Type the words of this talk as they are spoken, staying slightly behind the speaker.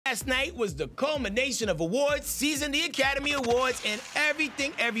Last night was the culmination of awards season. The Academy Awards and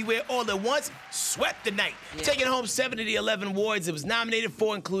Everything Everywhere All at Once swept the night, taking home 7 of the 11 awards it was nominated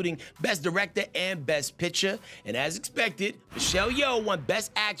for, including Best Director and Best Picture. And as expected, Michelle Yeo won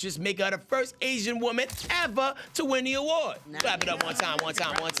Best Actress, making her the first Asian woman ever to win the award. Clap it up one time, one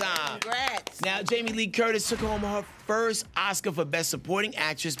time, one time. Congrats. Now, Jamie Lee Curtis took home her first Oscar for Best Supporting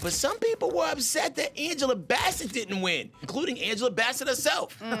Actress, but some people were upset that Angela Bassett didn't win, including Angela Bassett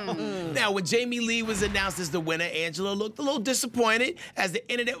herself. Now, when Jamie Lee was announced as the winner, Angela looked a little disappointed, as the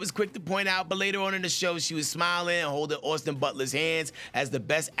internet was quick to point out, but later on in the show, she was smiling and holding Austin Butler's hands as the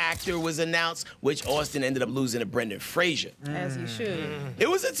Best Actor was announced, which Austin ended up losing to Brendan Fraser. As you should. It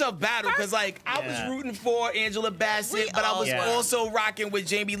was a tough battle, because, like, I was rooting for Angela Bassett, but I was also rocking with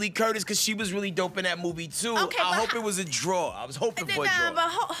Jamie Lee Curtis, because she was really dope in that movie, too. Okay, I hope it was a draw. I was hoping for a draw. But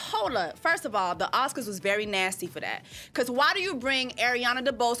hold up. First of all, the Oscars was very nasty for that. Because why do you bring Ariana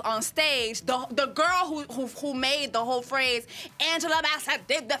DeBose on stage, the girl who made the whole phrase, Angela Bassett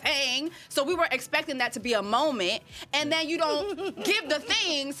did the thing, so we were expecting that to be a moment, and then you don't give the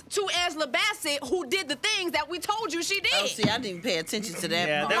things to Angela Bassett, who did the things that we told you she did. Oh, see, I didn't even pay attention to that.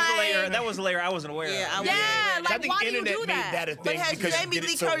 Yeah, that was a layer I wasn't aware of. Like, I why think do you internet do made that? that a thing But has because Jamie she did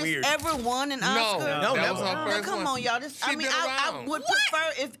Lee it so Curtis weird. ever won an Oscar? No, that was her first Come one. on, y'all. I would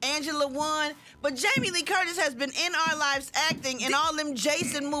prefer if Angela won, but Jamie Lee Curtis has been in our lives acting in all them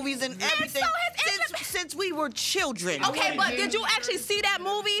Jason movies and everything since we were children. Okay, but did you actually see that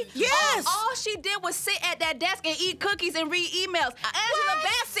movie? Yes. All she did was sit at that desk and eat cookies and read emails. Angela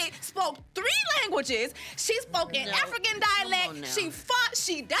Bassett spoke 3 languages. She spoke in African dialect. She fought.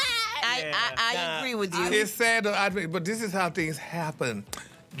 She died. I agree with you. It's sad, but this is how things happen.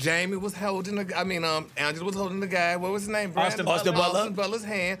 Jamie was holding Angela was holding the guy, what was his name? Austin Butler. Austin Butler's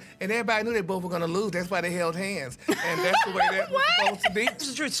hand, and everybody knew they both were gonna lose. That's why they held hands. And that's the way that was supposed to be. This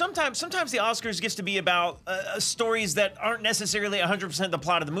is true. Sometimes the Oscars gets to be about stories that aren't necessarily 100% the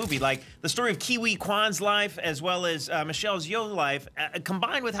plot of the movie. Like the story of Kiwi Kwan's life, as well as Michelle Yeo's life,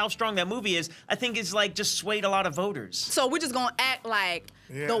 combined with how strong that movie is, I think is like just swayed a lot of voters. So we're just gonna act like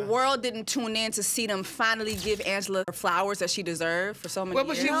the world didn't tune in to see them finally give Angela her flowers that she deserved for so many years.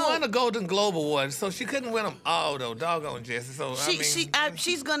 But she won a Golden Globe Award, so she couldn't win them all, though. Doggone Jesse. So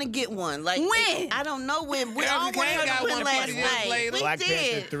she's gonna get one. Like when? I don't know when. We all wanted her to win last night. We Black did.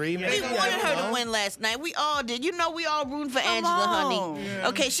 Panther 3, We maybe. wanted her to win last night. We all did. You know, we all rooting for Angela, honey. Yeah.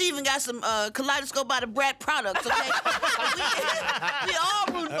 Okay, she even got some Kaleidoscope by the Brat products. Okay, we all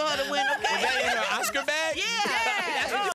rooting for her to win. Okay. Was that in her Oscar bag? Yeah.